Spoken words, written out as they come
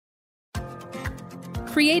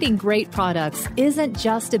Creating great products isn't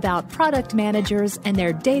just about product managers and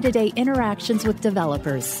their day-to-day interactions with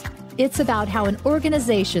developers. It's about how an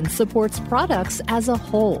organization supports products as a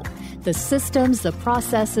whole, the systems, the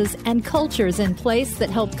processes, and cultures in place that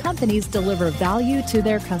help companies deliver value to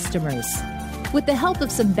their customers. With the help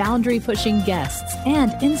of some boundary-pushing guests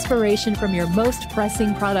and inspiration from your most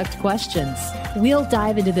pressing product questions, we'll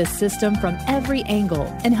dive into this system from every angle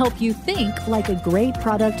and help you think like a great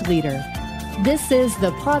product leader. This is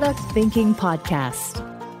the Product Thinking Podcast.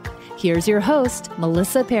 Here's your host,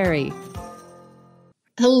 Melissa Perri.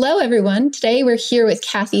 Hello, everyone. Today we're here with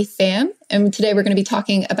Kathy Pham, and today we're going to be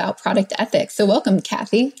talking about product ethics. So welcome,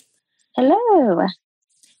 Kathy. Hello.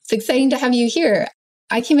 It's exciting to have you here.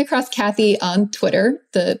 I came across Kathy on Twitter,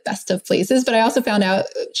 the best of places, but I also found out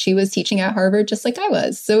she was teaching at Harvard just like I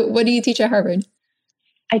was. So what do you teach at Harvard?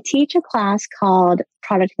 I teach a class called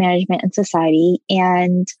Product Management and Society.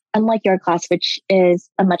 And unlike your class, which is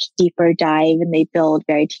a much deeper dive and they build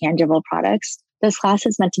very tangible products, this class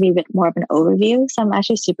is meant to be a bit more of an overview. So I'm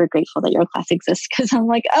actually super grateful that your class exists because I'm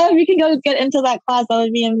like, oh, if you can go get into that class, that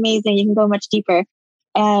would be amazing. You can go much deeper.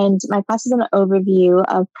 And my class is an overview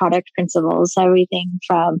of product principles, so everything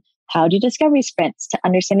from how do discovery sprints to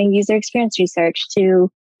understanding user experience research to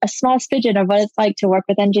a small smidgen of what it's like to work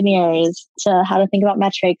with engineers to how to think about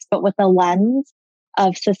metrics, but with a lens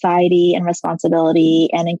of society and responsibility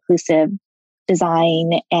and inclusive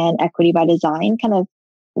design and equity by design kind of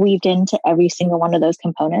weaved into every single one of those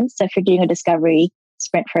components. So if you're doing a discovery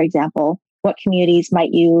sprint, for example, what communities might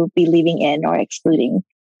you be leaving in or excluding?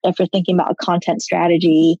 If you're thinking about a content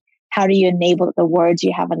strategy, how do you enable that the words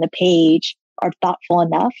you have on the page are thoughtful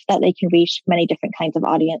enough that they can reach many different kinds of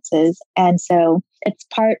audiences? And so it's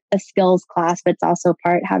part a skills class, but it's also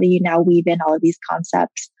part how do you now weave in all of these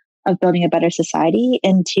concepts of building a better society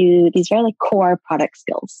into these very like core product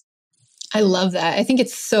skills. I love that. I think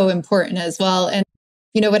it's so important as well. And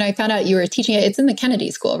you know, when I found out you were teaching it, it's in the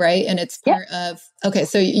Kennedy School, right? And it's part of, okay,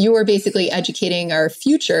 so you were basically educating our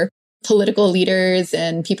future political leaders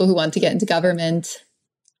and people who want to get into government.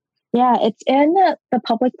 Yeah, it's in the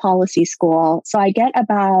public policy school. So I get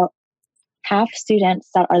about half students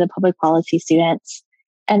that are the public policy students.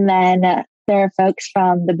 And then there are folks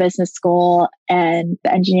from the business school and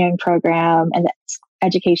the engineering program and the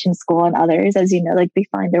education school and others, as you know, like they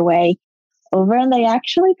find their way over and they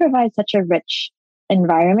actually provide such a rich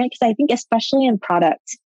environment. Because I think especially in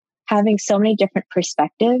product, having so many different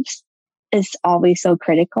perspectives is always so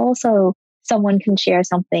critical. So someone can share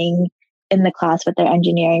something in the class with their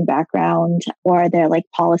engineering background or their like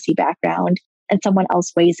policy background, and someone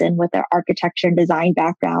else weighs in with their architecture and design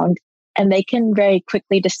background. And they can very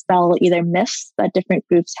quickly dispel either myths that different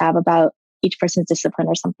groups have about each person's discipline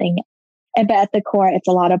or something. But at the core, it's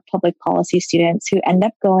a lot of public policy students who end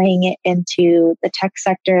up going into the tech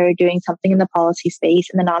sector, doing something in the policy space,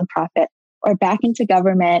 in the nonprofit, or back into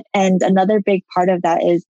government. And another big part of that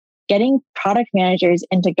is getting product managers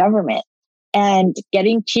into government and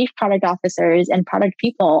getting chief product officers and product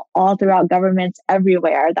people all throughout governments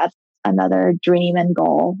everywhere. That's another dream and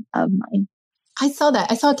goal of mine. I saw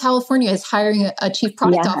that. I saw California is hiring a chief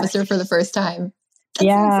product officer for the first time. That's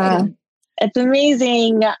so exciting. It's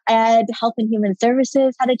amazing. And Health and Human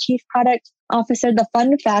Services had a chief product officer. The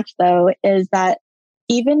fun fact, though, is that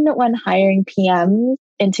even when hiring PMs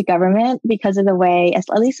into government, because of the way,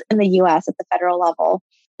 at least in the US at the federal level,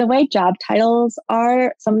 the way job titles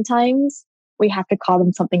are, sometimes we have to call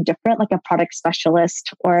them something different, like a product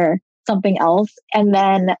specialist or something else. And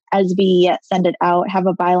then as we send it out, have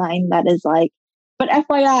a byline that is like, but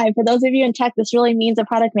FYI, for those of you in tech, this really means a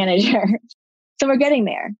product manager. So we're getting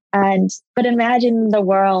there. But imagine the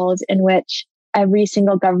world in which every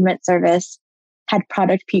single government service had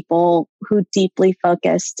product people who deeply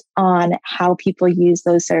focused on how people use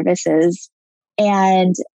those services.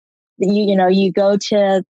 And you go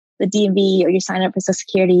to the DMV or you sign up for Social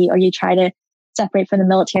Security or you try to separate from the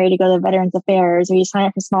military to go to Veterans Affairs or you sign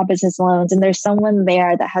up for small business loans. And there's someone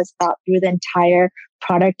there that has thought through the entire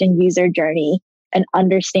product and user journey and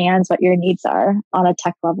understands what your needs are on a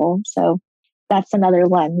tech level. So that's another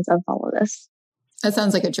lens of all of this. That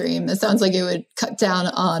sounds like a dream. It sounds like it would cut down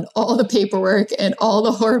on all the paperwork and all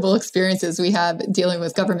the horrible experiences we have dealing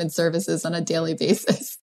with government services on a daily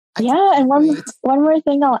basis. And one more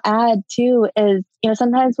thing I'll add too is,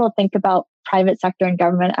 sometimes we'll think about private sector and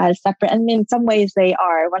government as separate. And in some ways they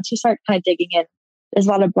are. Once you start kind of digging in, there's a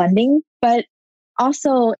lot of blending. But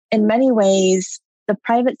also in many ways, the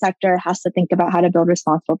private sector has to think about how to build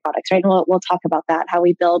responsible products, right? And we'll talk about that, how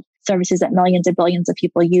we build services that millions and billions of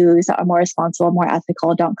people use that are more responsible, more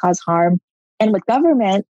ethical, don't cause harm. And with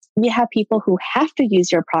government, you have people who have to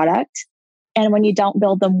use your product And when you don't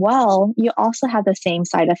build them well, you also have the same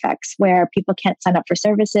side effects where people can't sign up for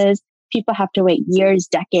services. People have to wait years,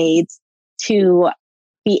 decades to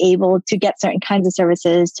be able to get certain kinds of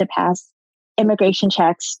services, to pass immigration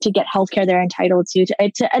checks, to get healthcare they're entitled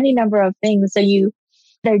to any number of things. So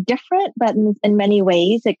they're different, but in many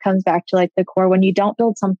ways, it comes back to like the core. When you don't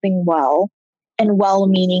build something well, and well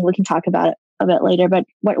meaning, we can talk about it a bit later, but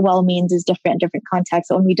what well means is different in different contexts.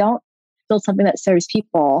 So when we don't build something that serves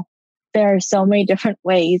people, there are so many different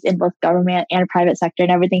ways in both government and private sector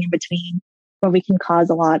and everything in between where we can cause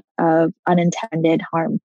a lot of unintended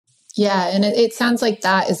harm. Yeah. And it sounds like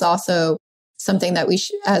that is also something that we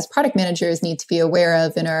as product managers need to be aware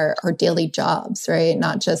of in our daily jobs, right?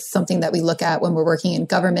 Not just something that we look at when we're working in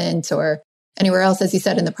government or anywhere else, as you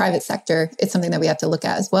said, in the private sector. It's something that we have to look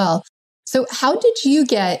at as well. So how did you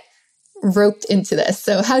get roped into this?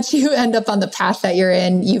 So how'd you end up on the path that you're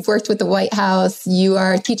in? You've worked with the White House, you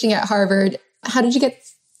are teaching at Harvard. How did you get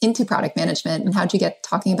into product management and how'd you get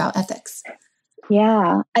talking about ethics?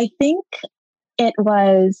 Yeah, I think it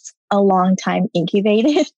was a long time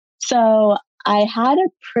incubated. So I had a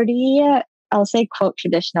pretty, I'll say quote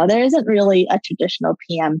traditional. There isn't really a traditional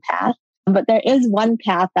PM path, but there is one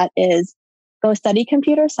path that is go study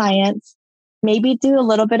computer science, maybe do a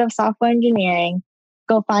little bit of software engineering,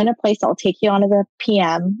 go find a place that'll take you on as a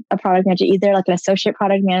PM, a product manager, either like an associate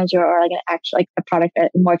product manager or like an actual, like a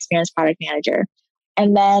more experienced product manager,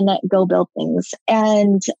 and then go build things.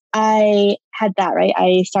 And I had that, right?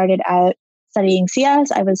 I started out studying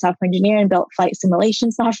CS. I was a software engineer and built flight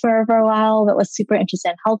simulation software for a while, but was super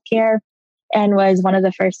interested in healthcare and was one of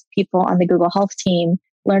the first people on the Google Health team.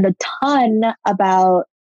 Learned a ton about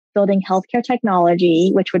building healthcare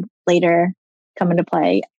technology, which would later come into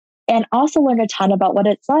play. And also learned a ton about what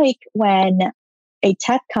it's like when a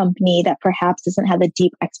tech company that perhaps doesn't have the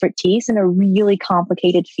deep expertise in a really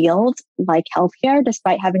complicated field like healthcare,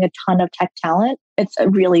 despite having a ton of tech talent, it's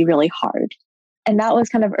really, really hard. And that was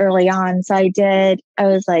kind of early on. So I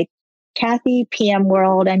was like Kathy PM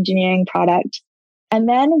World Engineering Product, and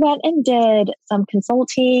then went and did some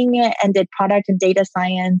consulting and did product and data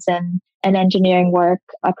science and engineering work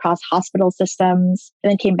across hospital systems. And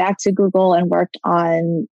then came back to Google and worked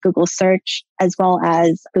on Google Search as well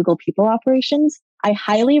as Google People Operations. I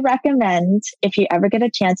highly recommend, if you ever get a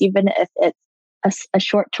chance, even if it's a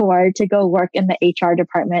short tour, to go work in the HR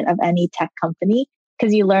department of any tech company,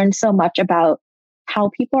 because you learn so much about how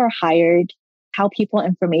people are hired, how people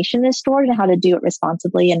information is stored, and how to do it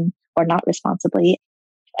responsibly or not responsibly.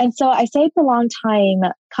 And so I say it's a long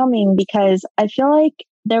time coming because I feel like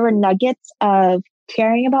there were nuggets of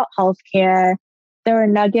caring about healthcare. There were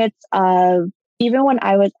nuggets of, even when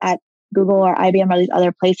I was at Google or IBM or these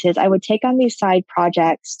other places, I would take on these side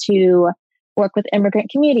projects to work with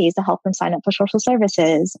immigrant communities to help them sign up for social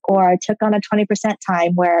services. Or I took on a 20%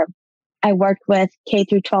 time where I worked with K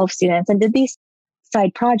through 12 students and did these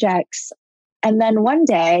side projects. And then one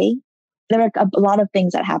day, there were a lot of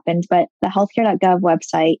things that happened, but the healthcare.gov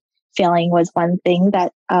website failing was one thing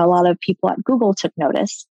that a lot of people at Google took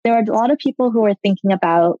notice. There are a lot of people who are thinking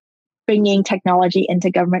about bringing technology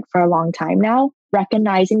into government for a long time now,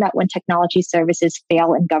 recognizing that when technology services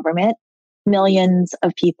fail in government, millions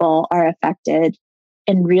of people are affected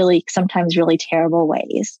in really, sometimes really terrible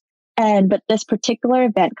ways. But this particular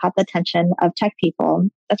event caught the attention of tech people.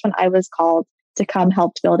 That's when I was called to come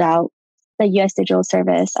help build out the U.S. Digital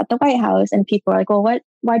Service at the White House. And people are like, well,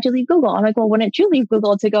 why'd you leave Google? I'm like, well, wouldn't you leave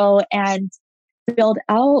Google to go and build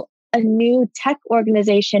out a new tech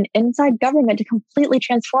organization inside government to completely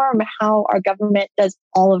transform how our government does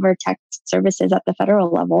all of our tech services at the federal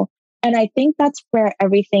level? And I think that's where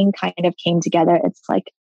everything kind of came together. It's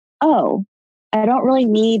like, oh, I don't really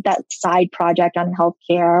need that side project on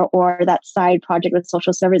healthcare or that side project with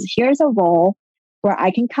social services. Here's a role where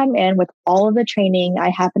I can come in with all of the training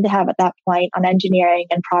I happen to have at that point on engineering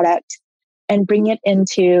and product and bring it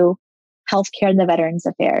into healthcare and the Veterans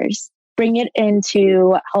Affairs. Bring it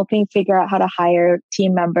into helping figure out how to hire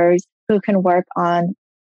team members who can work on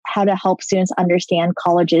how to help students understand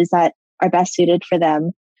colleges that are best suited for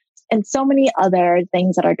them, and so many other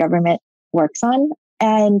things that our government works on.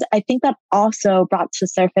 And I think that also brought to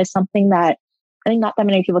surface something that I think not that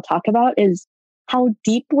many people talk about is how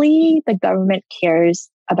deeply the government cares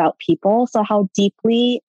about people. So how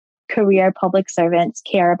deeply career public servants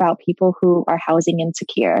care about people who are housing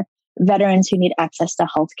insecure, veterans who need access to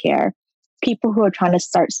healthcare, people who are trying to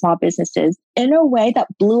start small businesses in a way that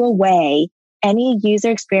blew away any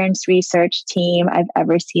user experience research team I've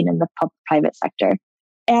ever seen in the private sector.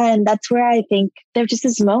 And that's where I think there's just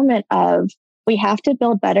this moment of we have to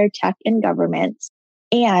build better tech in government.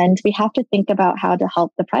 And we have to think about how to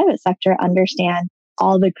help the private sector understand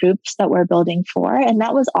all the groups that we're building for. And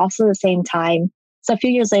that was also the same time. So a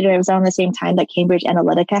few years later, it was around the same time that Cambridge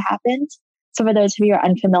Analytica happened. So for those of you who are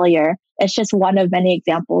unfamiliar, it's just one of many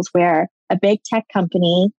examples where a big tech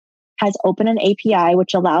company has opened an API,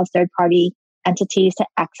 which allows third-party entities to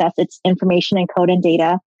access its information and code and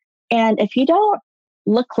data. And if you don't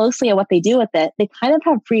look closely at what they do with it, they kind of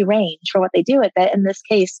have free range for what they do with it. In this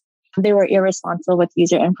case, they were irresponsible with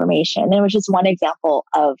user information. And it was just one example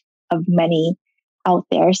of many out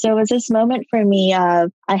there. So it was this moment for me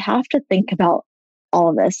of, I have to think about all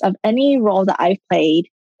of this. Of any role that I've played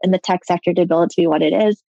in the tech sector to build it to be what it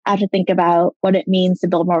is, I have to think about what it means to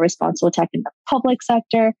build more responsible tech in the public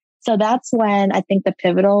sector. So that's when I think the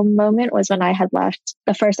pivotal moment was when I had left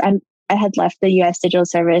I had left the US Digital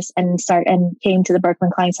Service and came to the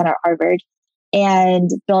Berkman Klein Center at Harvard and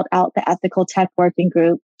built out the Ethical Tech Working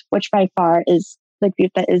Group, which by far is the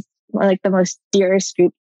group that is like the most dearest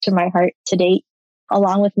group to my heart to date,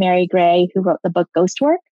 along with Mary Gray, who wrote the book Ghost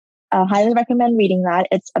Work. Highly recommend reading that.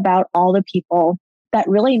 It's about all the people that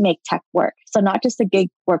really make tech work. So not just the gig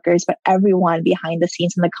workers, but everyone behind the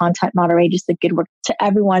scenes and the content moderators, the good work, to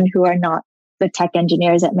everyone who are not the tech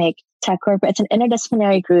engineers that make tech work. But it's an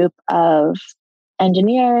interdisciplinary group of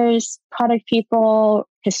engineers, product people,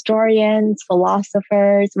 historians,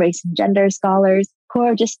 philosophers, race and gender scholars who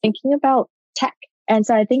are just thinking about tech. And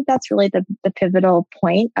so I think that's really the pivotal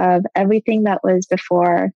point of everything that was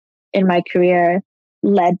before in my career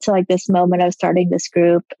led to like this moment of starting this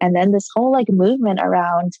group. And then this whole like movement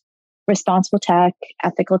around responsible tech,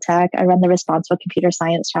 ethical tech. I run the Responsible Computer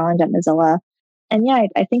Science Challenge at Mozilla. And yeah,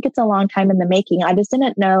 I think it's a long time in the making. I just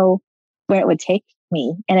didn't know where it would take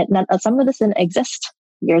me. And some of this didn't exist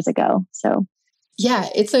years ago. So yeah,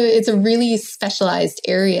 it's a really specialized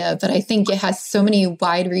area, but I think it has so many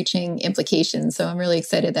wide-reaching implications. So I'm really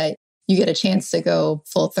excited that you get a chance to go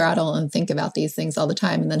full throttle and think about these things all the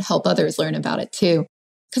time and then help others learn about it too.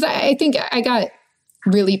 Because I think I got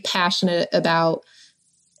really passionate about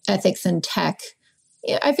ethics in tech.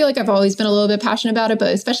 I feel like I've always been a little bit passionate about it,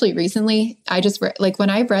 but especially recently, I just when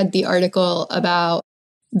I read the article about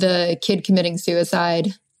the kid committing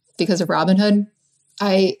suicide because of Robinhood,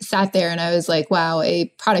 I sat there and I was like, wow, a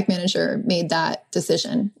product manager made that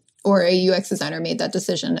decision, or a UX designer made that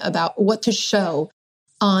decision about what to show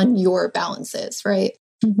on your balances, right?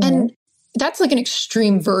 Mm-hmm. And that's like an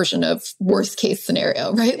extreme version of worst case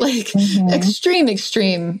scenario, right? Like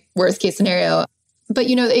extreme worst case scenario. But,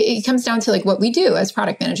 it comes down to like what we do as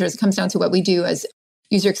product managers. It comes down to what we do as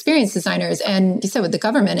user experience designers. And you said with the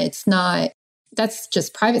government, that's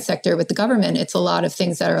just private sector. With the government, it's a lot of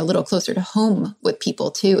things that are a little closer to home with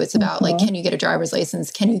people too. It's about like, can you get a driver's license?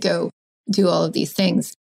 Can you go do all of these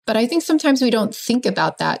things? But I think sometimes we don't think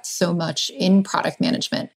about that so much in product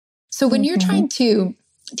management. So when you're trying to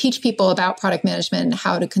teach people about product management and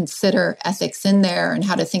how to consider ethics in there and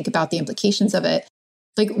how to think about the implications of it,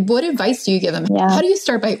 like what advice do you give them? Yeah. How do you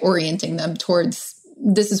start by orienting them towards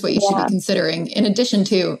this is what you should be considering, in addition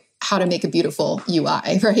to how to make a beautiful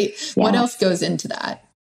UI, right? Yeah. What else goes into that?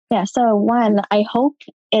 Yeah. So one, I hope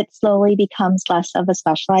it slowly becomes less of a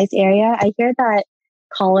specialized area. I hear that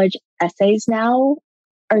college essays now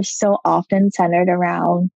are so often centered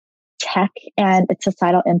around tech and its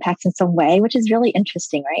societal impacts in some way, which is really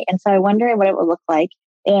interesting, right? And so I wonder what it would look like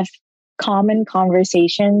if common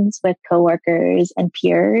conversations with coworkers and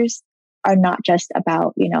peers are not just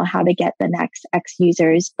about, how to get the next X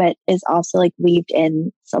users, but is also like weaved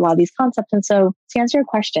in a lot of these concepts. And so to answer your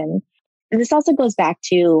question, this also goes back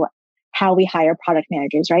to how we hire product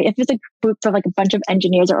managers, right? If it's a group of like a bunch of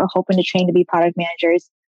engineers that are hoping to train to be product managers,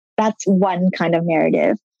 that's one kind of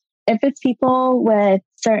narrative. If it's people with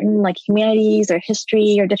certain like humanities or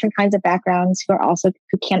history or different kinds of backgrounds who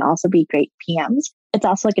can also be great PMs, it's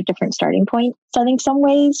also like a different starting point. So I think some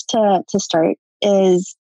ways to start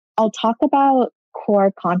is I'll talk about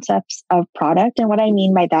core concepts of product. And what I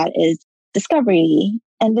mean by that is discovery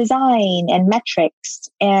and design and metrics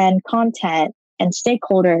and content and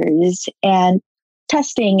stakeholders and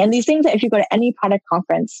testing and these things that if you go to any product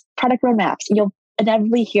conference, product roadmaps, you'll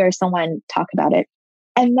inevitably hear someone talk about it.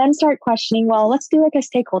 And then start questioning, well, let's do like a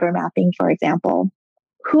stakeholder mapping, for example.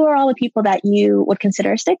 Who are all the people that you would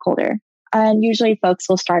consider a stakeholder? And usually folks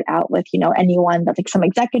will start out with, anyone that's like some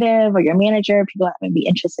executive or your manager, people that may be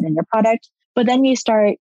interested in your product. But then you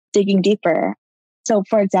start digging deeper. So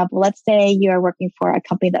for example, let's say you're working for a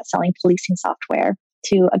company that's selling policing software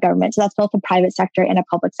to a government. So that's both a private sector and a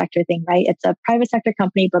public sector thing, right? It's a private sector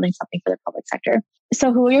company building something for the public sector.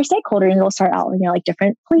 So who are your stakeholders? And you'll start out, like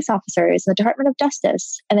different police officers and the Department of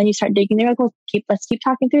Justice. And then you start digging there, let's keep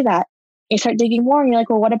talking through that. You start digging more and you're like,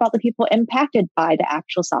 well, what about the people impacted by the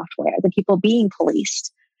actual software, the people being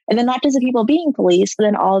policed? And then not just the people being policed, but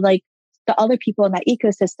then all like the other people in that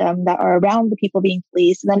ecosystem that are around the people being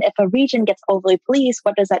policed. And then if a region gets overly policed,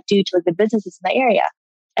 what does that do to like the businesses in the area?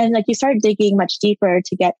 And like you start digging much deeper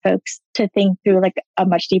to get folks to think through like a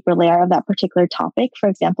much deeper layer of that particular topic, for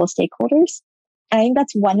example, stakeholders. I think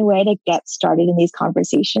that's one way to get started in these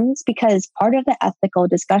conversations, because part of the ethical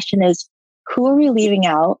discussion is who are we leaving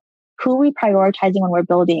out? Who are we prioritizing when we're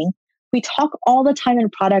building? We talk all the time in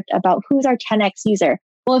product about who's our 10x user.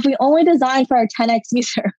 Well, if we only design for our 10x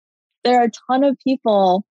user, there are a ton of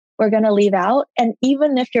people we're going to leave out. And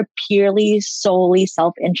even if you're purely solely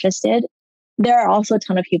self-interested, there are also a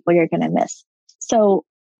ton of people you're going to miss. So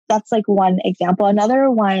that's like one example. Another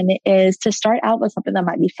one is to start out with something that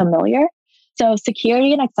might be familiar. So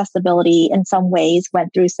security and accessibility in some ways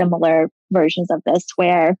went through similar versions of this,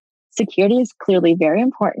 where security is clearly very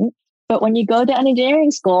important. But when you go to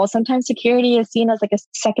engineering school, sometimes security is seen as like a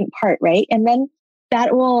second part, right? And then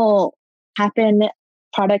that will happen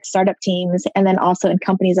product startup teams and then also in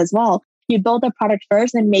companies as well. You build the product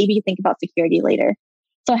first and maybe you think about security later.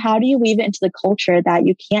 So how do you weave it into the culture that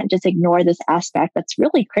you can't just ignore this aspect that's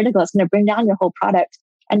really critical? It's going to bring down your whole product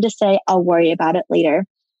and just say, I'll worry about it later.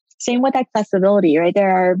 Same with accessibility, right?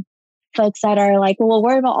 There are folks that are like, well, we'll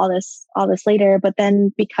worry about all this later. But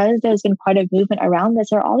then because there's been quite a movement around this,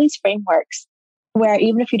 there are all these frameworks where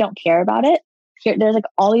even if you don't care about it, there's like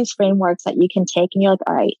all these frameworks that you can take and you're like,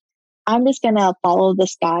 all right, I'm just going to follow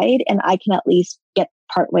this guide and I can at least get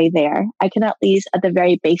partway there. I can at least at the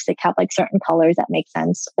very basic have like certain colors that make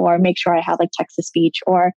sense, or make sure I have like text to speech,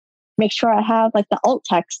 or make sure I have like the alt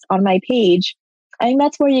text on my page. I think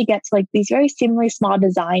that's where you get to like these very seemingly small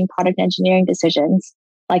design product engineering decisions,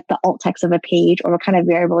 like the alt text of a page or what kind of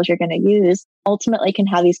variables you're going to use, ultimately can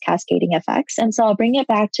have these cascading effects. And so I'll bring it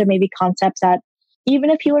back to maybe concepts that even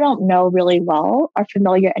if people don't know really well, are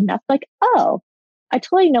familiar enough, like, oh, I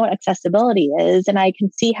totally know what accessibility is. And I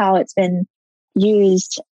can see how it's been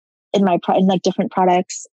used in like different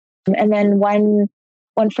products. And then one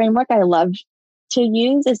framework I love to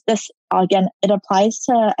use is this, again, it applies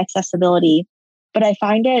to accessibility, but I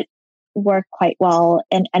find it work quite well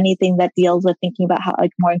in anything that deals with thinking about how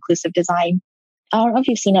like more inclusive design. I don't know if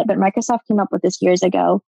you've seen it, but Microsoft came up with this years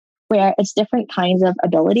ago, where it's different kinds of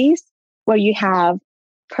abilities, where you have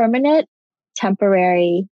permanent,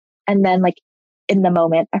 temporary, and then like in the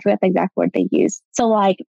moment. I forget the exact word they use. So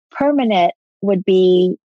like permanent would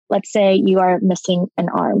be, let's say you are missing an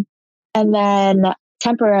arm. And then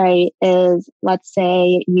temporary is, let's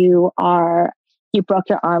say you broke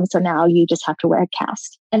your arm, so now you just have to wear a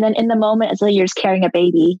cast. And then in the moment, it's like you're just carrying a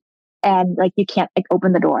baby and like you can't like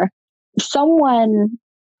open the door. Someone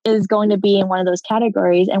is going to be in one of those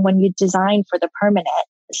categories. And when you design for the permanent,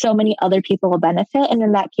 so many other people will benefit. And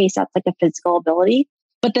in that case, that's like a physical ability.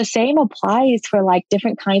 But the same applies for like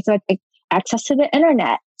different kinds of like access to the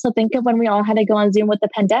internet. So think of when we all had to go on Zoom with the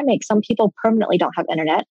pandemic. Some people permanently don't have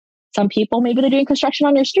internet. Some people, maybe they're doing construction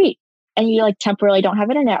on your street and you like temporarily don't have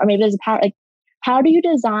internet, or maybe there's a power. Like, how do you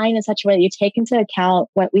design in such a way that you take into account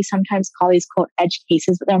what we sometimes call these quote edge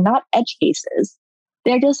cases, but they're not edge cases.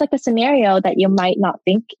 They're just like a scenario that you might not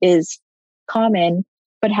think is common,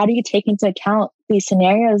 but how do you take into account these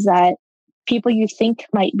scenarios that people you think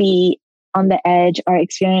might be on the edge are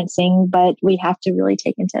experiencing, but we have to really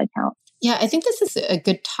take into account? Yeah, I think this is a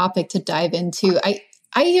good topic to dive into.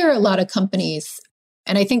 I hear a lot of companies,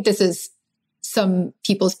 and I think this is some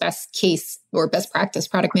people's best case or best practice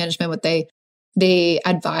product management, what they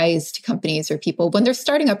advise to companies or people when they're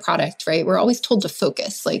starting a product, right? We're always told to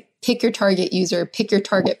focus, like pick your target user, pick your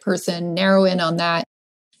target person, narrow in on that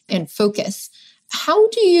and focus. How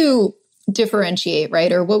do you differentiate,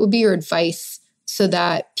 right? Or what would be your advice so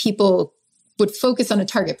that people would focus on a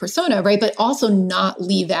target persona, right? But also not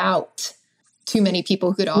leave out too many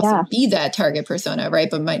people who could also be that target persona, right?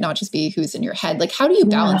 But might not just be who's in your head. Like, how do you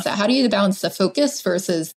balance that? How do you balance the focus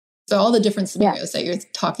versus all the different scenarios that you're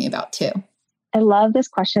talking about too? I love this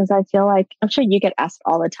question. I feel like I'm sure you get asked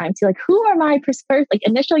all the time. So like, who are my like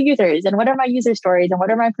initial users and what are my user stories and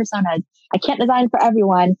what are my personas? I can't design for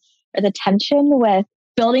everyone. Or the tension with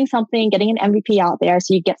building something, getting an MVP out there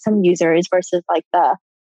so you get some users versus like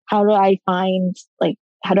how do I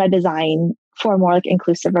design for a more like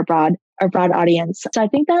inclusive or broad audience? So I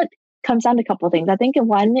think that comes down to a couple of things. I think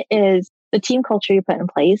one is the team culture you put in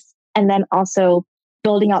place, and then also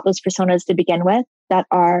building out those personas to begin with that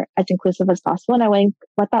are as inclusive as possible. And I think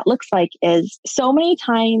what that looks like is so many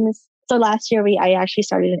times. So last year, I actually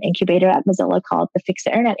started an incubator at Mozilla called the Fix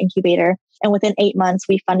the Internet Incubator. And within 8 months,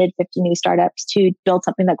 we funded 50 new startups to build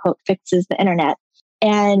something that, quote, fixes the internet.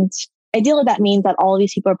 And ideally, that means that all of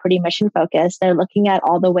these people are pretty mission focused. They're looking at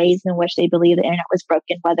all the ways in which they believe the internet was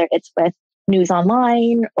broken, whether it's with news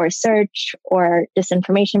online or search or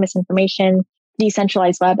disinformation, misinformation,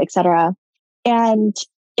 decentralized web, etc. And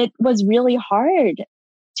it was really hard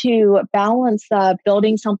to balance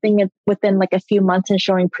building something within like a few months and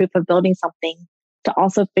showing proof of building something, to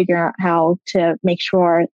also figure out how to make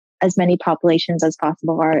sure as many populations as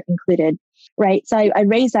possible are included. Right. So I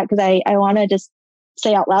raised that because I want to just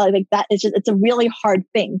say out loud, like that is just, it's a really hard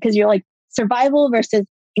thing because you're like survival versus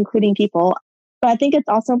including people. But I think it's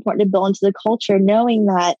also important to build into the culture, knowing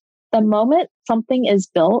that the moment something is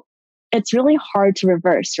built, it's really hard to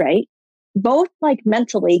reverse, right? Both like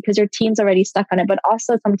mentally, because your team's already stuck on it, but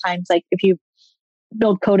also sometimes like if you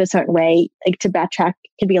build code a certain way, like to backtrack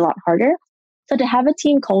can be a lot harder. So to have a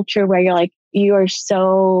team culture where you're like, you are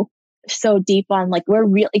so deep on like, we're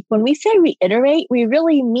really, when we say reiterate, we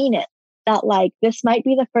really mean it. That like, this might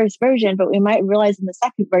be the first version, but we might realize in the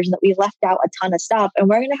second version that we left out a ton of stuff, and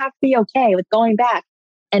we're going to have to be okay with going back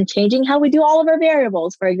and changing how we do all of our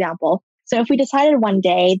variables, for example. So if we decided one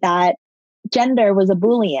day that gender was a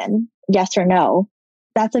Boolean, yes or no,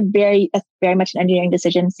 that's very much an engineering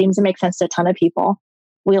decision. Seems to make sense to a ton of people.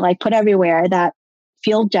 We like put everywhere that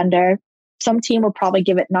field gender. Some team will probably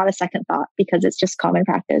give it not a second thought because it's just common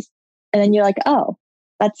practice. And then you're like, oh,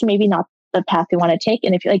 that's maybe not the path we want to take.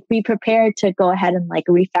 And if you like, be prepared to go ahead and like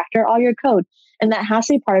refactor all your code. And that has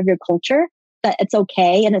to be part of your culture, that it's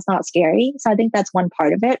okay and it's not scary. So I think that's one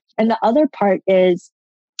part of it. And the other part is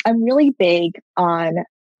I'm really big on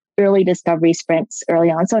early discovery sprints early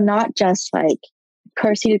on. So not just like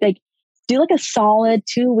cursory, like do like a solid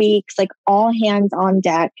 2 weeks, like all hands on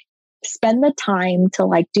deck, spend the time to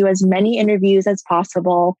like do as many interviews as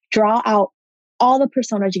possible, draw out all the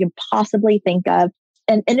personas you can possibly think of,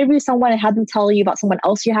 and interview someone and have them tell you about someone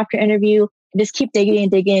else you have to interview. Just keep digging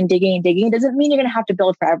and digging and digging and digging. It doesn't mean you're going to have to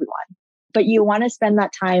build for everyone, but you want to spend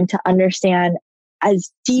that time to understand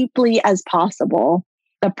as deeply as possible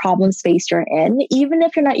the problem space you're in, even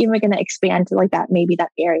if you're not even going to expand to like that, maybe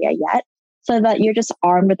that area yet, so that you're just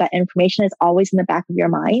armed with that information is always in the back of your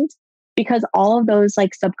mind, because all of those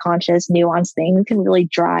like subconscious nuanced things can really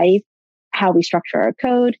drive how we structure our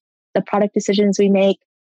code, the product decisions we make,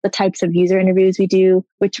 the types of user interviews we do,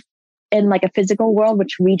 which in like a physical world,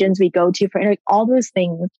 which regions we go to for interview, all those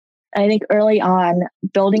things. And I think early on,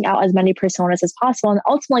 building out as many personas as possible. And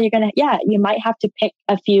ultimately, you might have to pick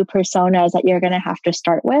a few personas that you're going to have to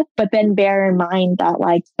start with, but then bear in mind that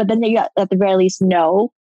but then you at the very least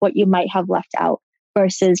know what you might have left out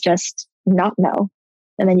versus just not know.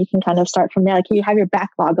 And then you can kind of start from there. Like you have your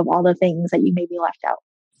backlog of all the things that you maybe left out.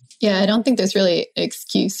 Yeah, I don't think there's really an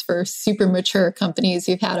excuse for super mature companies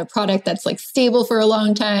who've had a product that's like stable for a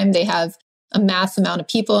long time. They have a mass amount of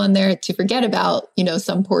people in there to forget about,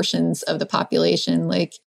 some portions of the population.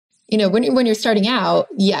 Like, when you're starting out,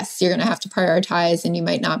 yes, you're going to have to prioritize and you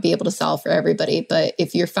might not be able to solve for everybody. But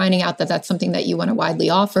if you're finding out that that's something that you want to widely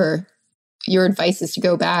offer, your advice is to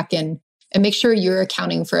go back and make sure you're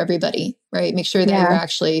accounting for everybody, right? Make sure that you're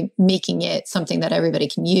actually making it something that everybody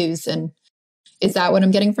can use. And is that what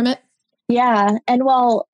I'm getting from it? Yeah. And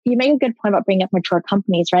well, you make a good point about bringing up mature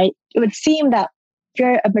companies, right? It would seem that if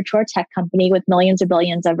you're a mature tech company with millions or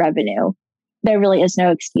billions of revenue, there really is no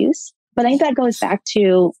excuse. But I think that goes back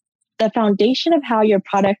to the foundation of how your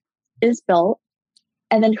product is built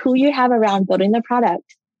and then who you have around building the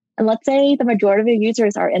product. And let's say the majority of your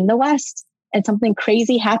users are in the West and something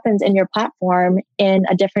crazy happens in your platform in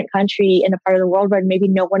a different country, in a part of the world where maybe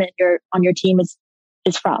no one on your team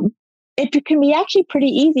is from. It can be actually pretty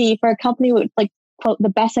easy for a company with like, quote, the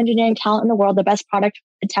best engineering talent in the world, the best product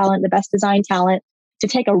talent, the best design talent, to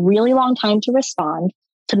take a really long time to respond,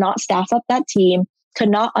 to not staff up that team, to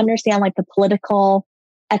not understand like the political,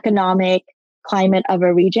 economic climate of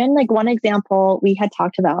a region. Like one example we had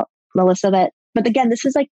talked about, Melissa, but again, this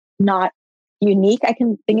is like not unique. I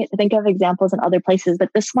can think of examples in other places, but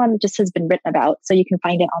this one just has been written about, so you can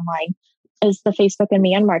find it online, is the Facebook and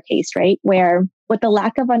Myanmar case, right? Where with the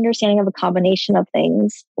lack of understanding of a combination of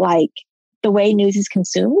things, like the way news is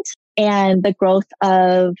consumed and the growth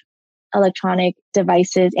of electronic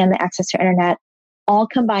devices and the access to internet, all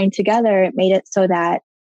combined together, it made it so that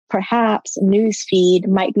perhaps news feed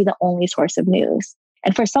might be the only source of news.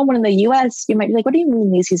 And for someone in the US, you might be like, what do you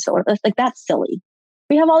mean news feed source? Like, that's silly.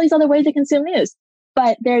 We have all these other ways to consume news.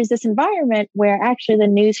 But there's this environment where actually the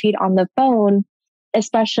news feed on the phone,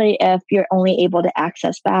 especially if you're only able to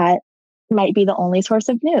access that, might be the only source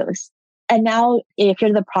of news. And now if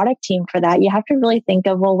you're the product team for that, you have to really think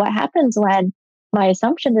of, well, what happens when my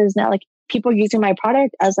assumption is now like people using my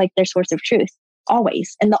product as like their source of truth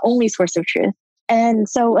always, and the only source of truth. And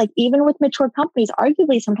so like even with mature companies,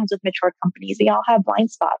 arguably sometimes with mature companies, they all have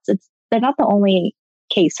blind spots. They're not the only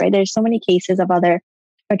case, right? There's so many cases of other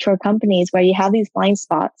mature companies where you have these blind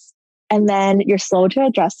spots and then you're slow to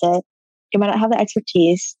address it. You might not have the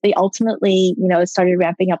expertise. They ultimately, started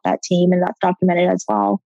ramping up that team, and that's documented as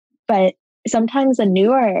well. But sometimes a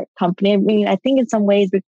newer company, I mean, I think in some ways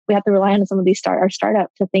we have to rely on some of these our startup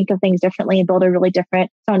to think of things differently and build a really different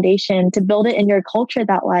foundation to build it in your culture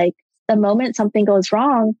that like the moment something goes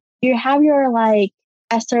wrong, you have your like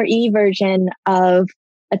SRE version of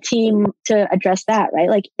a team to address that, right?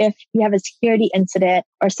 Like if you have a security incident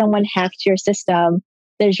or someone hacked your system,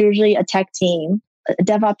 there's usually a tech team, a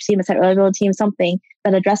DevOps team, a site reliability team, something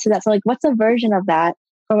that addresses that. So like what's a version of that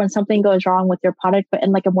for when something goes wrong with your product, but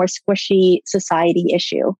in like a more squishy society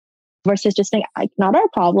issue versus just saying, like, not our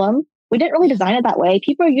problem. We didn't really design it that way.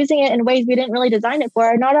 People are using it in ways we didn't really design it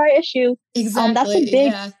for. Not our issue. Exactly. That's a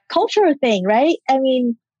big cultural thing, right? I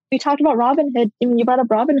mean, we talked about Robinhood. I mean, you brought up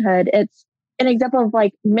Robinhood. It's an example of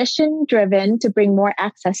like mission driven to bring more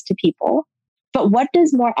access to people. But what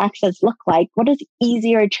does more access look like? What does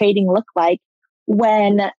easier trading look like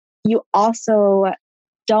when you also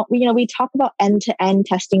don't, we talk about end-to-end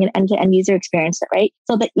testing and end-to-end user experience, right?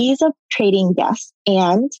 So the ease of trading, yes.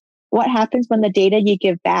 And what happens when the data you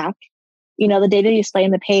give back, the data you display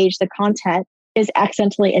on the page, the content is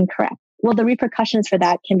accidentally incorrect? Well, the repercussions for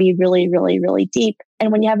that can be really, really, really deep.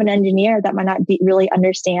 And when you have an engineer that might not really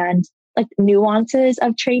understand like nuances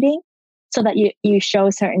of trading, so that you show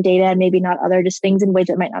certain data and maybe not other, just things in ways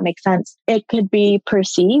that might not make sense, it could be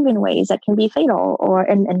perceived in ways that can be fatal or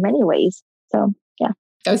in many ways. So, yeah.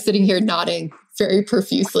 I was sitting here nodding very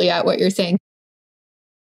profusely at what you're saying.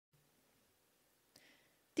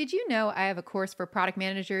 Did you know I have a course for product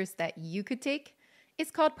managers that you could take?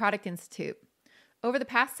 It's called Product Institute. Over the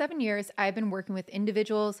past 7 years, I've been working with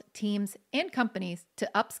individuals, teams, and companies to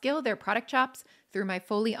upskill their product chops through my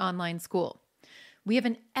fully online school. We have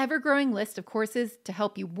an ever-growing list of courses to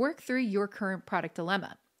help you work through your current product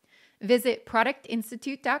dilemma. Visit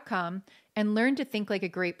productinstitute.com and learn to think like a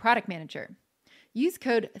great product manager. Use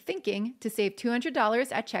code THINKING to save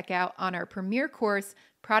 $200 at checkout on our premier course,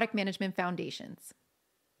 Product Management Foundations.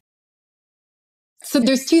 So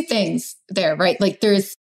there's two things there, right? Like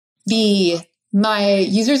there's my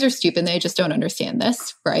users are stupid. They just don't understand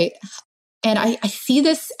this, right? And I see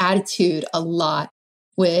this attitude a lot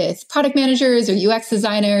with product managers or UX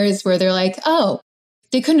designers where they're like, oh,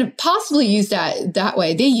 they couldn't possibly use that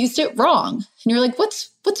way. They used it wrong. And you're like,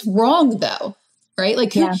 what's wrong though? Right?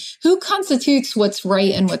 Like who constitutes what's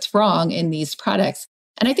right and what's wrong in these products?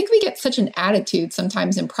 And I think we get such an attitude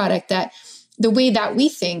sometimes in product that the way that we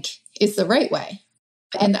think is the right way.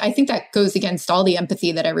 And I think that goes against all the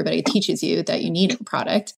empathy that everybody teaches you that you need in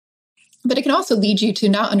product. But it can also lead you to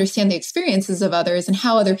not understand the experiences of others and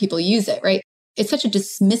how other people use it, right? It's such a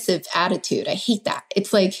dismissive attitude. I hate that.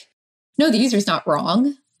 It's like, no, the user's not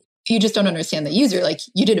wrong. You just don't understand the user. Like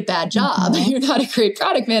you did a bad job. Mm-hmm. You're not a great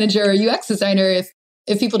product manager or UX designer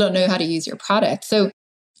if people don't know how to use your product. So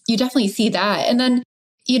you definitely see that. And then,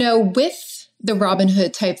 with the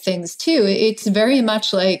Robinhood type things too, it's very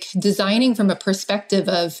much like designing from a perspective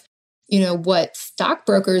of, what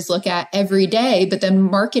stockbrokers look at every day, but then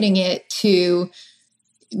marketing it to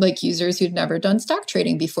like users who'd never done stock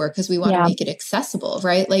trading before because we want to make it accessible,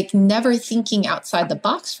 right? Like never thinking outside the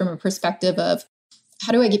box from a perspective of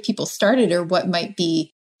how do I get people started or what might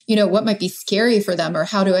be, what might be scary for them or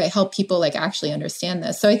how do I help people like actually understand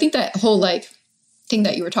this? So I think that whole like thing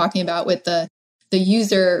that you were talking about with the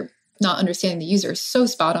user not understanding the user is so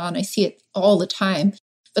spot on. I see it all the time.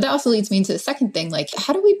 But that also leads me into the second thing, like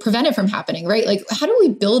how do we prevent it from happening, right? Like how do we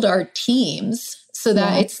build our teams so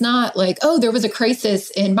that it's not like, oh, there was a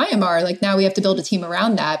crisis in Myanmar, like now we have to build a team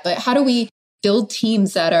around that. But how do we build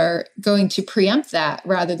teams that are going to preempt that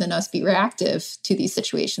rather than us be reactive to these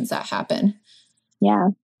situations that happen? Yeah.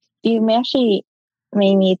 You may actually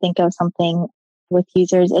made me think of something with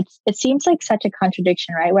users. It seems like such a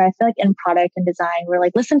contradiction, right? Where I feel like in product and design, we're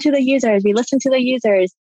like, listen to the users, we listen to the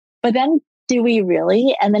users. But then do we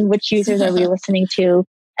really? And then which users are we listening to?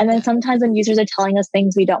 And then sometimes when users are telling us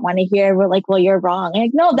things we don't want to hear, we're like, well, you're wrong. I'm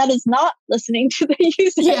like, no, that is not listening to the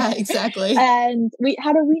user. Yeah, exactly. And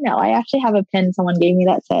how do we know? I actually have a pin someone gave me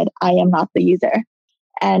that said, I am not the user.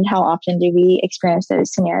 And how often do we experience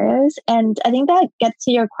those scenarios? And I think that gets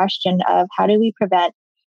to your question of how do we prevent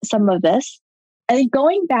some of this? I think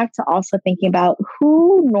going back to also thinking about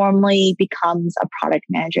who normally becomes a product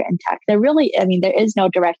manager in tech. There is no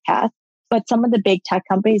direct path, but some of the big tech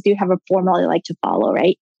companies do have a formula they like to follow,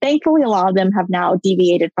 right? Thankfully, a lot of them have now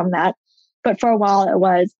deviated from that. But for a while, it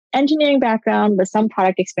was engineering background with some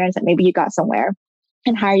product experience that maybe you got somewhere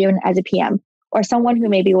and hire you as a PM, or someone who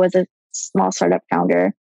maybe was a small startup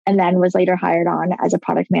founder and then was later hired on as a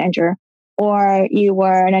product manager. Or you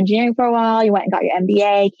were in engineering for a while, you went and got your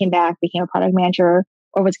MBA, came back, became a product manager,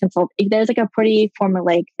 or was consultant. There's like a pretty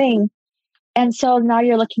formulaic thing. And so now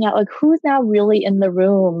you're looking at like who's now really in the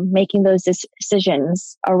room making those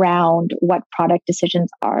decisions around what product decisions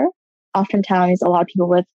are. Oftentimes, a lot of people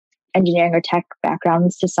with engineering or tech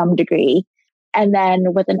backgrounds to some degree, and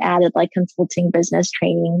then with an added like consulting business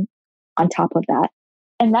training on top of that.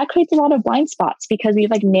 And that creates a lot of blind spots because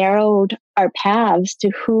we've like narrowed our paths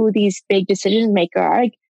to who these big decision makers are.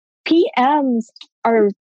 Like PMs are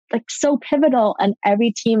like so pivotal in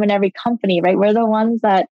every team and every company, right? We're the ones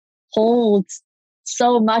that hold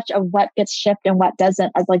so much of what gets shipped and what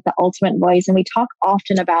doesn't as like the ultimate voice. And we talk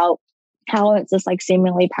often about how it's this like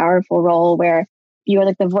seemingly powerful role where you're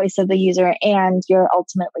like the voice of the user and you're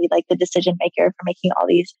ultimately like the decision maker for making all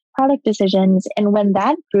these product decisions. And when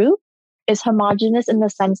that group is homogenous in the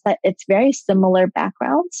sense that it's very similar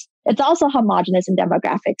backgrounds, it's also homogenous in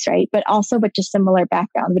demographics, right? But also with just similar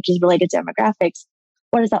backgrounds, which is related to demographics.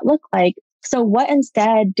 What does that look like? So what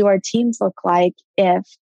instead do our teams look like if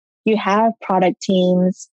you have product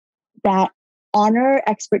teams that honor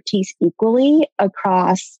expertise equally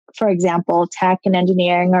across, for example, tech and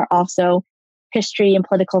engineering, or also history and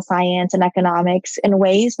political science and economics, in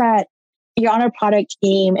ways that you're on a product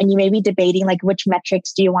team and you may be debating like which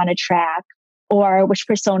metrics do you want to track or which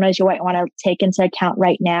personas you might want to take into account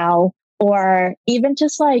right now, or even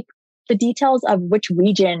just like the details of which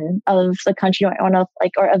region of the country you might want to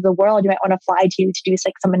like, or of the world you might want to fly to do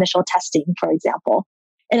like some initial testing, for example.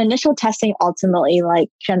 And initial testing ultimately like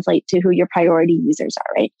translate to who your priority users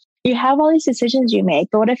are, right? You have all these decisions you make,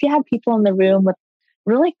 but what if you have people in the room with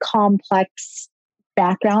really complex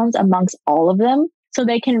backgrounds amongst all of them? So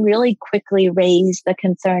they can really quickly raise the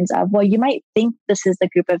concerns of, well, you might think this is the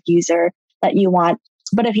group of user that you want,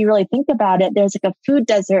 but if you really think about it, there's like a food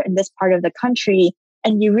desert in this part of the country,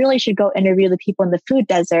 and you really should go interview the people in the food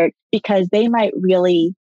desert because they might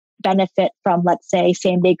really benefit from, let's say,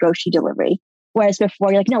 same-day grocery delivery. Whereas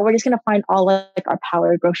before, you're like, no, we're just going to find all like our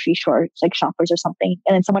power grocery like shoppers or something.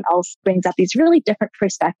 And then someone else brings up these really different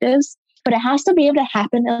perspectives, but it has to be able to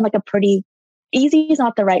happen in like a pretty easy is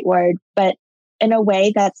not the right word, but in a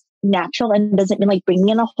way that's natural and doesn't mean like bringing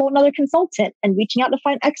in a whole nother consultant and reaching out to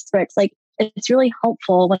find experts. Like it's really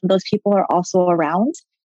helpful when those people are also around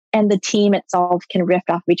and the team itself can riff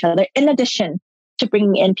off of each other, in addition to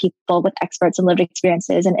bringing in people with experts and lived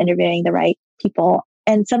experiences and interviewing the right people.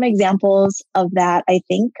 And some examples of that, I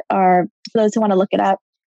think, are, for those who want to look it up,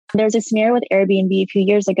 there's a smear with Airbnb a few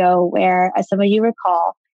years ago where, as some of you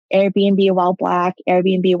recall, Airbnb while Black,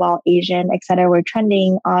 Airbnb while Asian, et cetera, were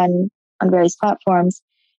trending on various platforms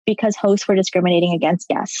because hosts were discriminating against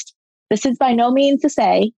guests. This is by no means to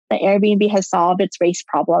say that Airbnb has solved its race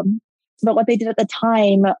problem. But what they did at the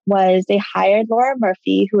time was they hired Laura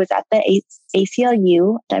Murphy, who was at the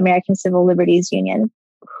ACLU, the American Civil Liberties Union,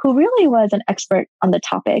 who really was an expert on the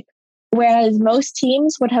topic. Whereas most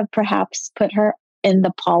teams would have perhaps put her in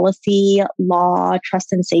the policy, law,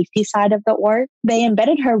 trust, and safety side of the org, they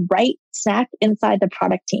embedded her right smack inside the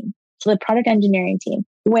product team. So the product engineering team,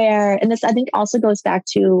 where, and this I think also goes back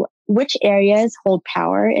to which areas hold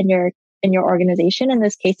power in your organization, in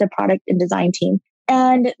this case, the product and design team.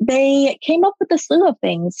 And they came up with a slew of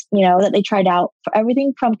things, that they tried out, for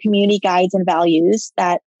everything from community guides and values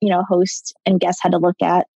that, hosts and guests had to look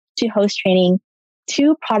at, to host training,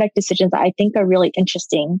 to product decisions that I think are really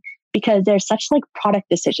interesting because they're such like product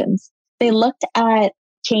decisions. They looked at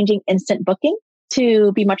changing instant booking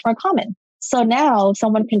to be much more common. So now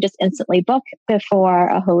someone can just instantly book before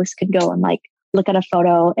a host could go and like look at a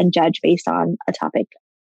photo and judge based on a topic.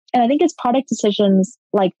 And I think it's product decisions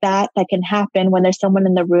like that can happen when there's someone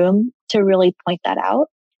in the room to really point that out.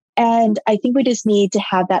 And I think we just need to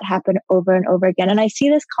have that happen over and over again. And I see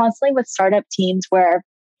this constantly with startup teams where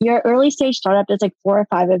your early stage startup, there's like 4 or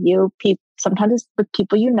 5 of you, sometimes it's with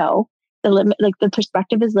people the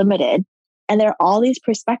perspective is limited. And there are all these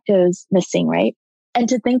perspectives missing, right? And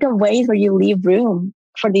to think of ways where you leave room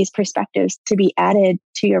for these perspectives to be added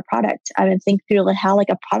to your product. I mean, think through how like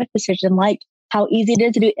a product decision, like how easy it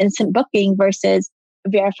is to do instant booking versus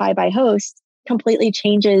verify by host, completely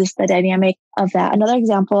changes the dynamic of that. Another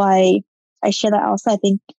example I share that also, I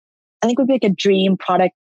think would be like a dream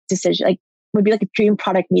product decision, like would be like a dream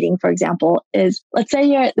product meeting, for example, is let's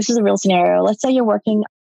say this is a real scenario. Let's say you're working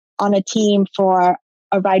on a team for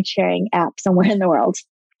a ride sharing app somewhere in the world.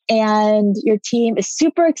 and your team is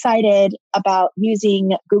super excited about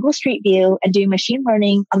using Google Street View and doing machine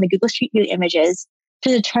learning on the Google Street View images to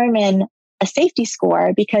determine a safety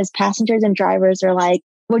score, because passengers and drivers are like,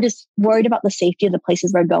 we're just worried about the safety of the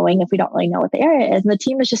places we're going if we don't really know what the area is. And the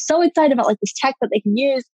team is just so excited about like this tech that they can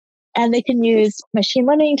use, and they can use machine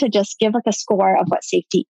learning to just give like a score of what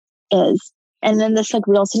safety is. And then this like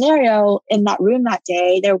real scenario in that room that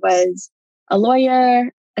day, there was a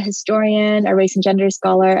lawyer, a historian, a race and gender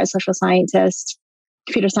scholar, a social scientist,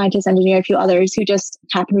 computer scientist, engineer, a few others who just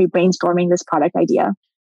happened to be brainstorming this product idea.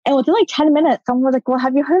 And within like 10 minutes, someone was like, well,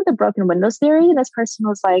 have you heard of the broken windows theory? And this person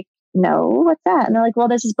was like, no, what's that? And they're like, well,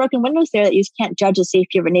 there's this broken windows theory that you just can't judge the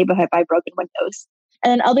safety of a neighborhood by broken windows.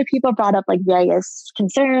 And then other people brought up like various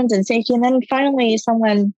concerns and safety. And then finally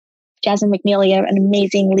someone, Jasmine McNeely, an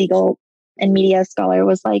amazing legal and media scholar,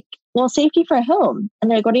 was like, well, safety for whom? And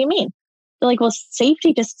they're like, what do you mean? They're like, well,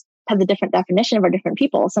 safety just has a different definition for different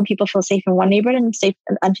people. Some people feel safe in one neighborhood and safe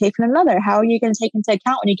and unsafe in another. How are you going to take into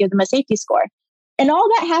account when you give them a safety score? And all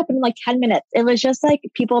that happened in like 10 minutes. It was just like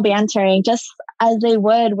people bantering just as they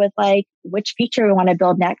would with like which feature we want to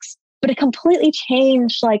build next. But it completely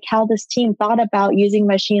changed like how this team thought about using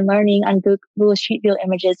machine learning on Google Street View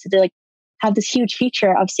images to like have this huge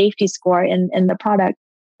feature of safety score in the product.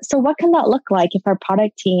 So what can that look like if our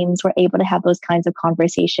product teams were able to have those kinds of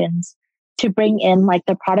conversations to bring in like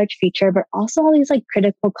the product feature, but also all these like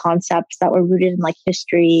critical concepts that were rooted in like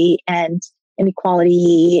history and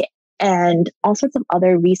inequality and all sorts of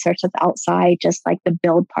other research that's outside just like the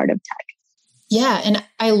build part of tech. Yeah. And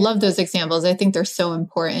I love those examples. I think they're so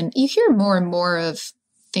important. You hear more and more of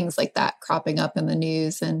things like that cropping up in the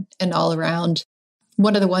news and all around.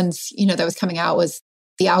 One of the ones, that was coming out was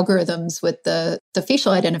the algorithms with the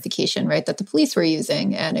facial identification, right, that the police were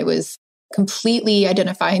using. And it was completely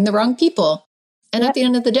identifying the wrong people. And At the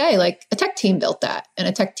end of the day, like a tech team built that and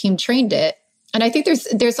a tech team trained it. And I think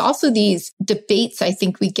there's also these debates I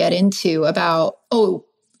think we get into about,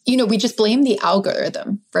 we just blame the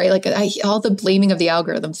algorithm, right? Like all the blaming of the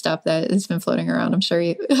algorithm stuff that has been floating around. I'm sure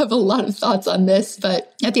you have a lot of thoughts on this,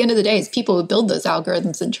 but at the end of the day, it's people who build those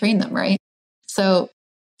algorithms and train them, right? So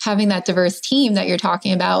having that diverse team that you're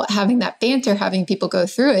talking about, having that banter, having people go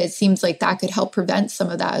through it seems like that could help prevent some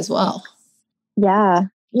of that as well. Yeah.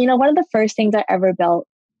 One of the first things I ever built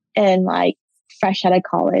in like fresh out of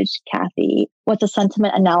college, Kathy, was a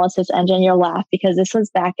sentiment analysis engine. You'll laugh because this was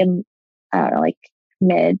back in, I don't know, like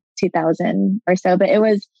mid 2000 or so, but it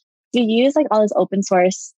was, we used like all this open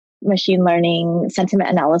source machine learning sentiment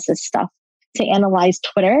analysis stuff to analyze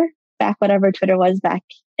Twitter, back whatever Twitter was back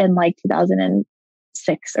in like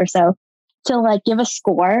 2006 or so, to like give a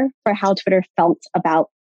score for how Twitter felt about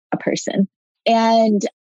a person. And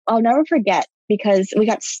I'll never forget, because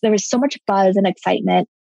there was so much buzz and excitement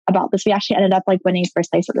about this. We actually ended up like winning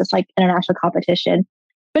first place at this like international competition,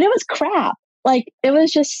 but it was crap. Like it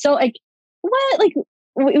was just so like, what? Like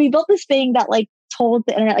we built this thing that like told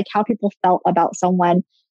the internet like how people felt about someone.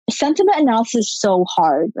 Sentiment analysis is so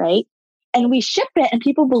hard, right? And we ship it and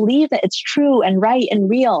people believe that it's true and right and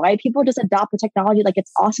real, right? People just adopt the technology like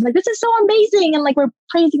it's awesome. Like this is so amazing. And like we're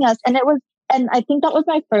praising us. And I think that was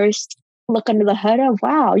my first look under the hood of,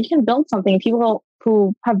 wow, you can build something. People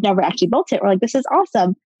who have never actually built it were like, this is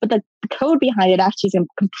awesome. But the code behind it actually is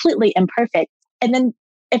completely imperfect. And then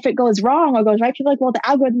if it goes wrong or goes right, people are like, well, the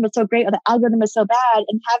algorithm is so great or the algorithm is so bad.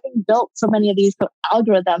 And having built so many of these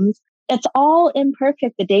algorithms, it's all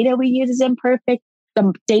imperfect. The data we use is imperfect.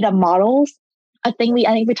 The data models, I think we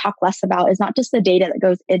talk less about is not just the data that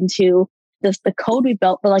goes into the code we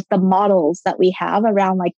built, but like the models that we have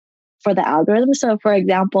around like for the algorithm. So for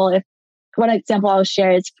example, one example I'll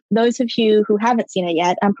share is those of you who haven't seen it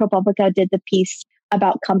yet, ProPublica did the piece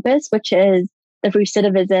about Compass, which is the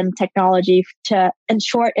recidivism technology in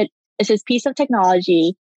short, it's this piece of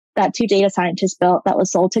technology that two data scientists built that was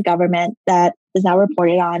sold to government that is now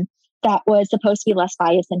reported on that was supposed to be less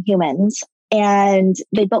biased than humans. And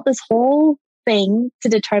they built this whole thing to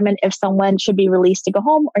determine if someone should be released to go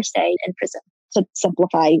home or stay in prison. To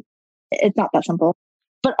simplify, it's not that simple.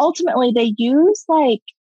 But ultimately, they use like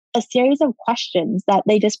a series of questions that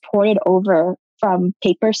they just ported over from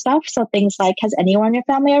paper stuff. So things like, has anyone in your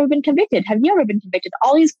family ever been convicted? Have you ever been convicted?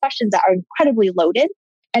 All these questions that are incredibly loaded.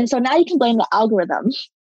 And so now you can blame the algorithm.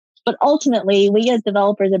 But ultimately, we as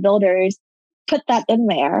developers and builders put that in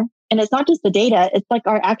there. And it's not just the data, it's like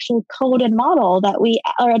our actual code and model that we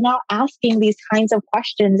are now asking these kinds of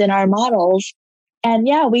questions in our models. And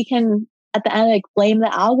yeah, we can at the end like blame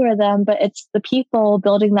the algorithm, but it's the people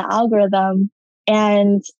building the algorithm.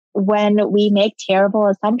 And when we make terrible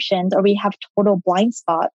assumptions or we have total blind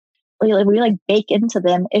spots, we bake into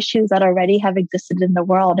them issues that already have existed in the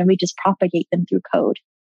world, and we just propagate them through code.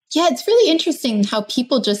 Yeah, it's really interesting how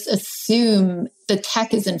people just assume the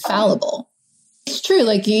tech is infallible. It's true.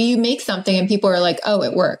 Like you make something and people are like, oh,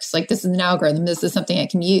 it works. Like this is an algorithm. This is something I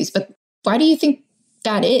can use. But why do you think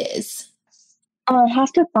that is? I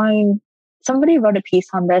have to find, somebody wrote a piece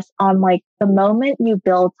on this, on like the moment you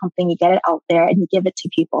build something, you get it out there and you give it to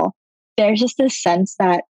people. There's just this sense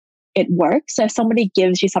that it works. So if somebody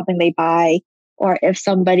gives you something they buy, or if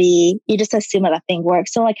somebody, you just assume that thing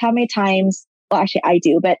works. So like how many times, well, actually I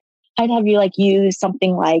do, but I'd have you like use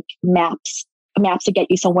something like maps to get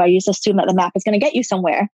you somewhere. You just assume that the map is going to get you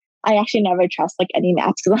somewhere. I actually never trust like any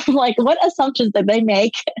maps. I'm like, what assumptions did they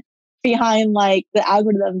make behind like the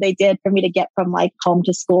algorithm they did for me to get from like home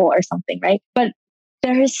to school or something, right? But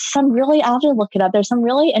there's some really, I'll have to look it up. There's some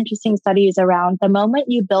really interesting studies around the moment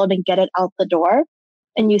you build and get it out the door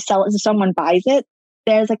and you sell it, so someone buys it,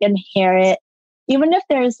 there's like inherent, even if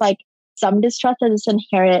there's like some distrust, there's this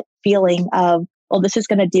inherent feeling of, well, this is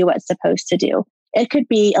going to do what it's supposed to do. It could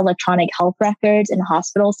be electronic health records in a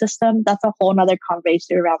hospital system. That's a whole nother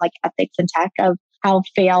conversation around like ethics and tech, of how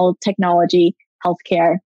failed technology,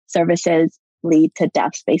 healthcare services lead to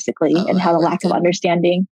deaths, basically, and how the lack of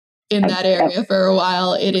understanding in that area for a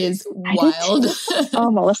while. It is wild.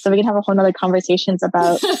 Oh, Melissa, we can have a whole nother conversations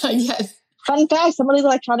about. Yes. Fun fact: some of these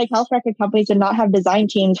electronic health record companies did not have design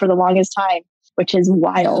teams for the longest time, which is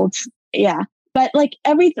wild. Yeah, but like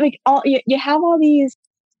you have all these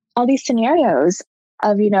scenarios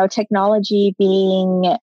of, you know, technology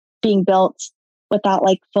being built without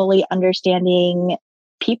like fully understanding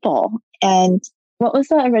people. And what was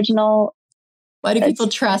the original? Why do people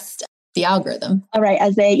trust the algorithm? All right,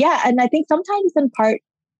 and I think sometimes in part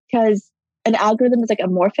because an algorithm is like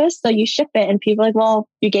amorphous, so you ship it and people are like, well,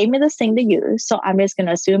 you gave me this thing to use, so I'm just going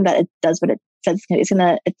to assume that it does what it says it's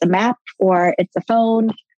a map, or it's a phone,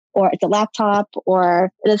 or it's a laptop,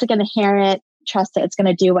 or it is like an inherent trust that it's going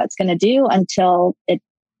to do what it's going to do until it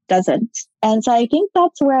doesn't. And so I think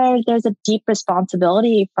that's where there's a deep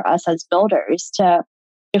responsibility for us as builders to,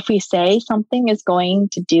 if we say something is going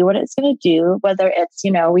to do what it's going to do, whether it's,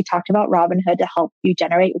 you know, we talked about Robinhood to help you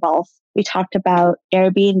generate wealth. We talked about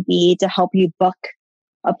Airbnb to help you book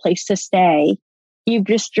a place to stay.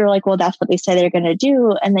 You're like, well, that's what they say they're going to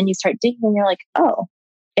do. And then you start digging and you're like, oh,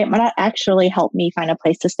 it might not actually help me find a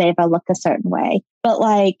place to stay if I look a certain way. But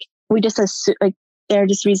like, we just assume, like, there are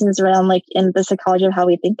just reasons around like in the psychology of how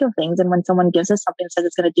we think of things. And when someone gives us something and says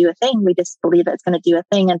it's going to do a thing, we just believe that it's going to do a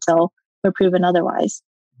thing until we're proven otherwise.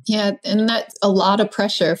 Yeah. And that's a lot of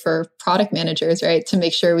pressure for product managers, right? To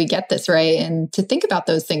make sure we get this right and to think about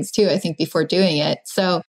those things too, I think, before doing it.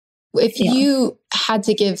 So if you had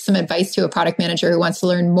to give some advice to a product manager who wants to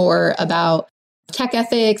learn more about tech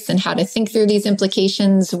ethics and how to think through these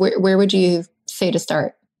implications, where would you say to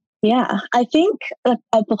start? Yeah, I think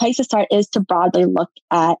the place to start is to broadly look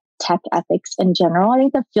at tech ethics in general. I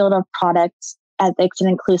think the field of product ethics and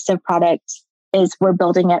inclusive products is we're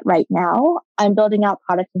building it right now. I'm building out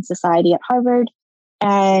product and society at Harvard.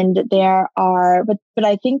 And there are, but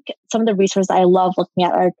I think some of the resources I love looking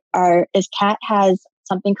at is Kat has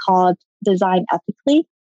something called Design Ethically.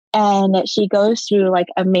 And she goes through like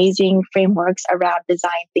amazing frameworks around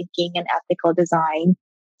design thinking and ethical design.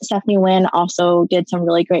 Stephanie Wynn also did some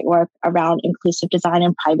really great work around inclusive design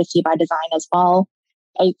and privacy by design as well.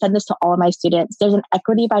 I send this to all of my students. There's an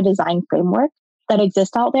equity by design framework that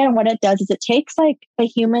exists out there. And what it does is it takes like a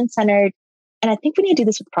human-centered, and I think we need to do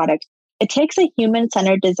this with product. It takes a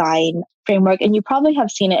human-centered design framework, and you probably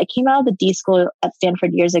have seen it. It came out of the D School at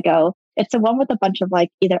Stanford years ago. It's the one with a bunch of like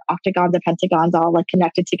either octagons or pentagons all like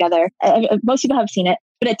connected together. Most people have seen it,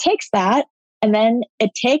 but it takes that. And then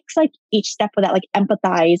it takes like each step with that, like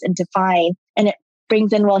empathize and define. And it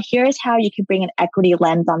brings in, well, here's how you can bring an equity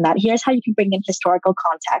lens on that. Here's how you can bring in historical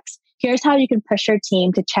context. Here's how you can push your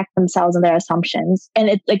team to check themselves and their assumptions.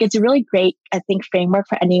 And it's a really great, I think, framework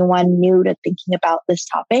for anyone new to thinking about this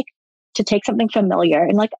topic, to take something familiar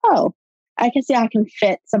and like, oh, I can see I can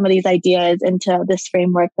fit some of these ideas into this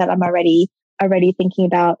framework that I'm already thinking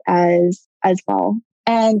about as well.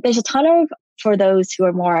 And there's a ton of, for those who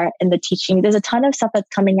are more in the teaching, there's a ton of stuff that's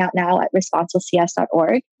coming out now at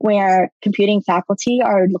responsiblecs.org, where computing faculty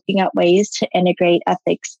are looking at ways to integrate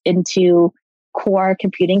ethics into core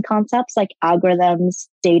computing concepts like algorithms,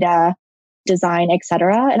 data, design,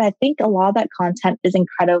 etc. And I think a lot of that content is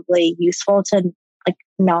incredibly useful to like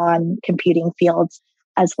non-computing fields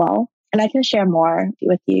as well. And I can share more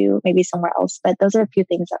with you maybe somewhere else, but those are a few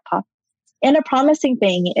things that pop. And a promising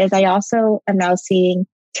thing is I also am now seeing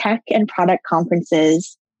tech and product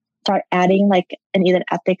conferences start adding like an either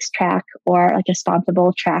ethics track or like a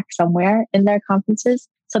responsible track somewhere in their conferences.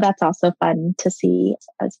 So that's also fun to see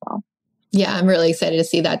as well. Yeah, I'm really excited to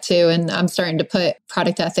see that too. And I'm starting to put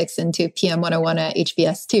product ethics into PM 101 at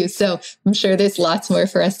HBS too. So I'm sure there's lots more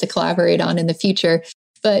for us to collaborate on in the future.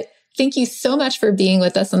 But thank you so much for being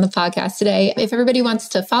with us on the podcast today. If everybody wants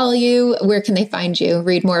to follow you, where can they find you?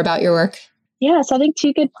 Read more about your work? Yeah, so I think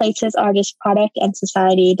two good places are just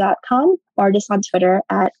productandsociety.com or just on Twitter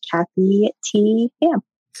at Kathy Pham.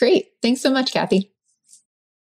 Great. Thanks so much, Kathy.